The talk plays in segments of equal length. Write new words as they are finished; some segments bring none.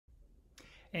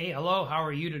Hey, hello, how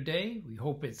are you today? We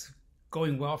hope it's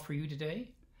going well for you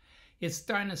today. It's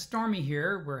starting to stormy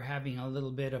here. We're having a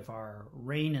little bit of our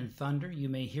rain and thunder. You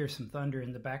may hear some thunder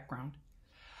in the background.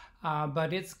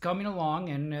 But it's coming along,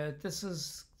 and this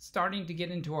is starting to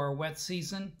get into our wet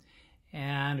season,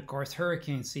 and of course,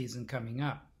 hurricane season coming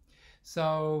up.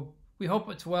 So we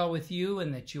hope it's well with you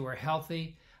and that you are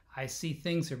healthy. I see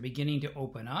things are beginning to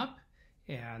open up,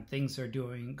 and things are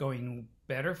going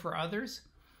better for others.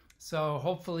 So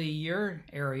hopefully your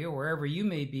area, wherever you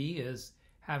may be, is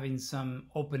having some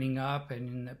opening up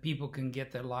and people can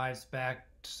get their lives back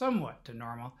somewhat to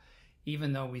normal,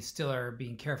 even though we still are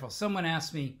being careful. Someone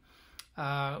asked me,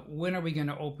 when are we going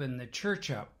to open the church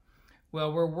up?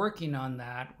 Well, we're working on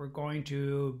that. We're going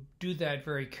to do that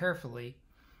very carefully.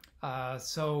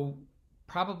 So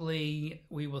probably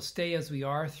we will stay as we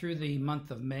are through the month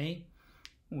of May.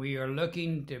 We are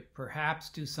looking to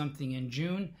perhaps do something in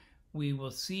June. We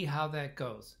will see how that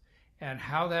goes and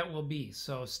how that will be.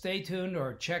 So stay tuned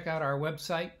or check out our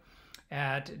website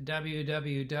at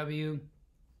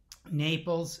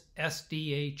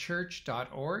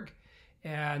www.naplessdachurch.org,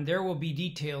 and there will be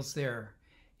details there.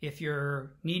 If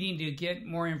you're needing to get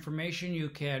more information, you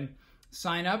can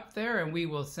sign up there and we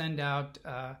will send out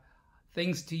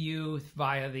things to you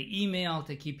via the email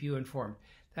to keep you informed.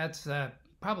 That's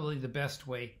probably the best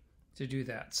way to do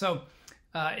that. So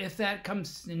if that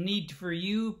comes to need for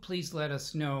you, please let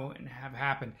us know and have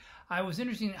happen. I was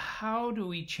interested in how do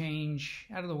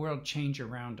the world change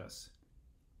around us?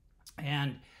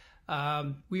 And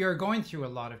we are going through a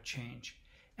lot of change.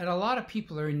 And a lot of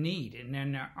people are in need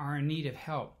and are in need of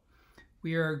help.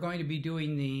 We are going to be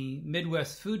doing the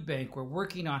Midwest Food Bank. We're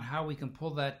working on how we can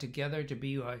pull that together to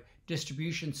be a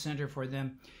distribution center for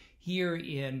them here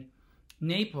in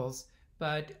Naples.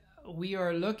 But we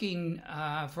are looking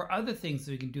for other things that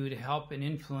we can do to help and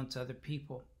influence other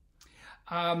people.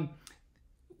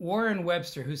 Warren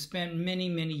Webster, who spent many,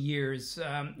 many years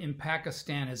in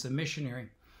Pakistan as a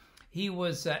missionary, he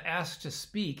was asked to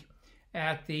speak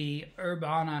at the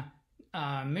Urbana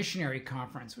Missionary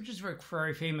Conference, which is very,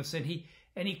 very famous. And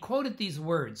he quoted these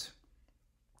words.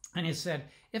 And he said,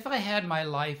 "If I had my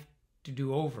life to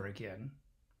do over again,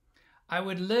 I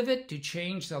would live it to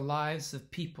change the lives of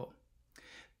people.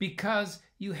 Because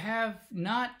you have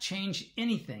not changed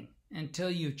anything until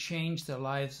you change the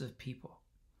lives of people."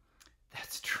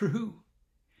 That's true.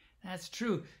 That's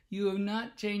true. You have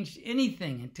not changed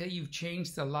anything until you've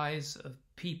changed the lives of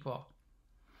people.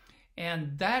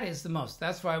 And that is the most.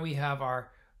 That's why we have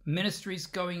our ministries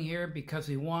going here, because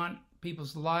we want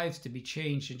people's lives to be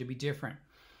changed and to be different.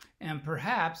 And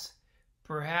perhaps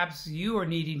you are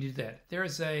needing to do that.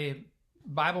 There's a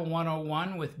Bible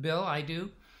 101 with Bill, I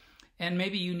do. And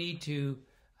maybe you need to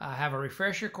have a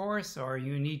refresher course, or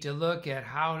you need to look at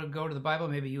how to go to the Bible.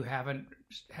 Maybe you haven't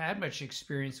had much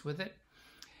experience with it.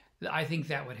 I think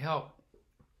that would help.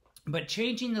 But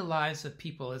changing the lives of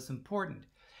people is important,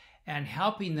 and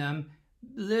helping them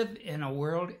live in a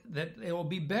world that it will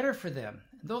be better for them.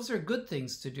 Those are good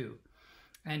things to do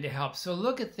and to help. So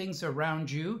look at things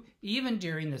around you, even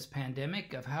during this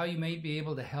pandemic, of how you may be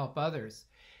able to help others.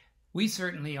 We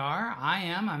certainly are. I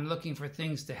am. I'm looking for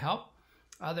things to help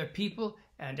other people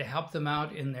and to help them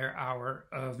out in their hour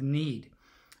of need.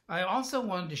 I also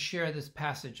wanted to share this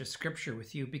passage of scripture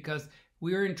with you because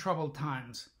we're in troubled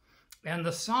times. And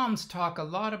the Psalms talk a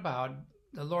lot about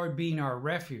the Lord being our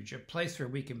refuge, a place where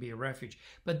we can be a refuge.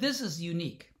 But this is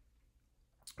unique.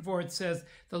 For it says,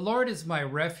 "The Lord is my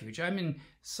refuge." I'm in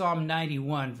Psalm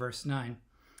 91, verse 9.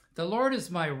 "The Lord is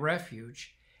my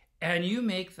refuge, and you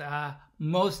make the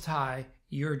Most High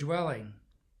your dwelling.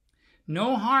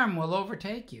 No harm will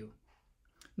overtake you.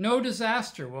 No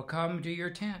disaster will come to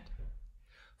your tent.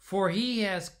 For he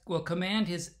will command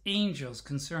his angels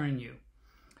concerning you,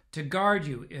 to guard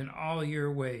you in all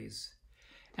your ways."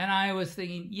 And I was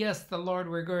thinking, yes, the Lord,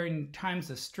 we're going times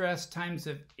of stress, times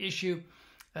of issue,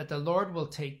 that the Lord will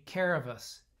take care of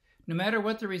us. No matter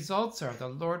what the results are, the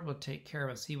Lord will take care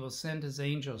of us. He will send his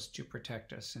angels to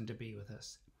protect us and to be with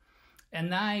us.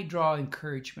 And I draw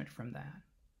encouragement from that.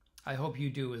 I hope you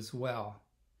do as well.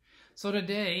 So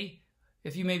today,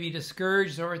 if you may be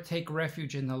discouraged or take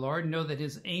refuge in the Lord, know that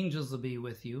his angels will be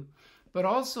with you, but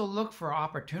also look for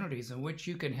opportunities in which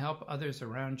you can help others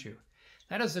around you.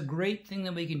 That is a great thing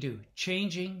that we can do,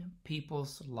 changing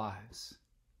people's lives.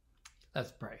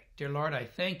 Let's pray. Dear Lord, I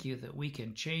thank you that we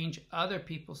can change other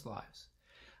people's lives.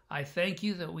 I thank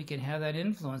you that we can have that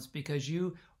influence because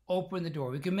you open the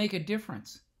door. We can make a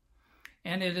difference.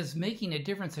 And it is making a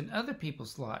difference in other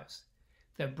people's lives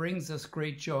that brings us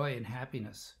great joy and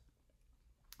happiness.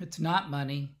 It's not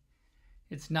money.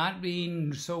 It's not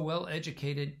being so well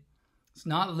educated. It's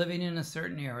not living in a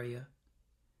certain area.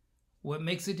 What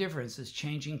makes a difference is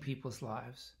changing people's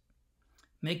lives,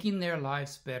 making their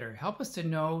lives better. Help us to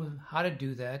know how to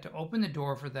do that, to open the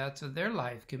door for that so their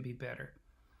life can be better.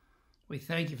 We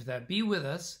thank you for that. Be with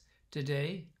us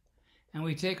today, and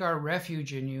we take our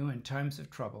refuge in you in times of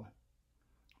trouble.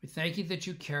 We thank you that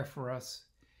you care for us,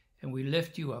 and we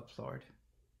lift you up, Lord.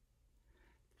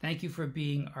 Thank you for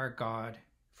being our God,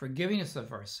 for giving us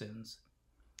of our sins,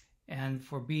 and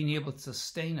for being able to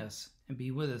sustain us and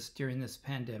be with us during this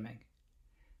pandemic.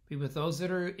 Be with those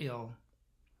that are ill,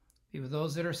 be with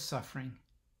those that are suffering,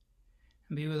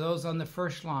 and be with those on the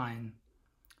first line,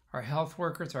 our health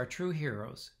workers, our true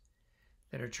heroes,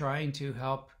 that are trying to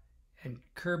help and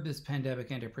curb this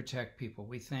pandemic and to protect people.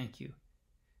 We thank you.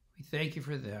 We thank you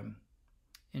for them.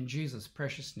 In Jesus'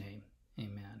 precious name,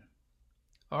 amen.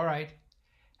 All right.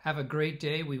 Have a great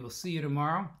day. We will see you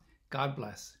tomorrow. God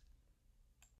bless.